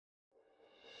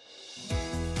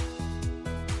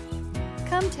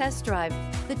Come test drive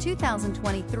the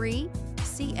 2023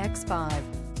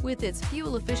 CX-5. With its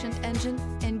fuel-efficient engine,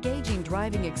 engaging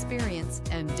driving experience,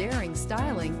 and daring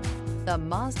styling, the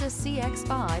Mazda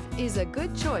CX-5 is a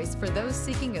good choice for those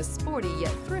seeking a sporty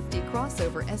yet thrifty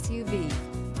crossover SUV.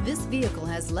 This vehicle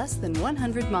has less than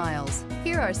 100 miles.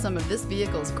 Here are some of this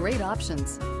vehicle's great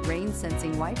options: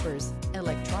 rain-sensing wipers,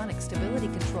 electronic stability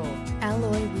control,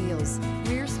 alloy wheels,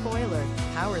 rear spoiler,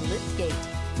 power liftgate,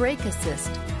 brake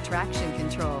assist, traction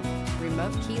control,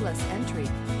 remote keyless entry,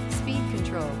 speed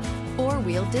control,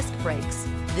 four-wheel disc brakes.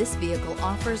 This vehicle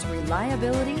offers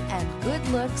reliability and good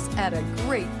looks at a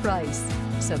great price.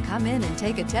 So come in and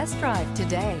take a test drive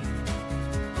today.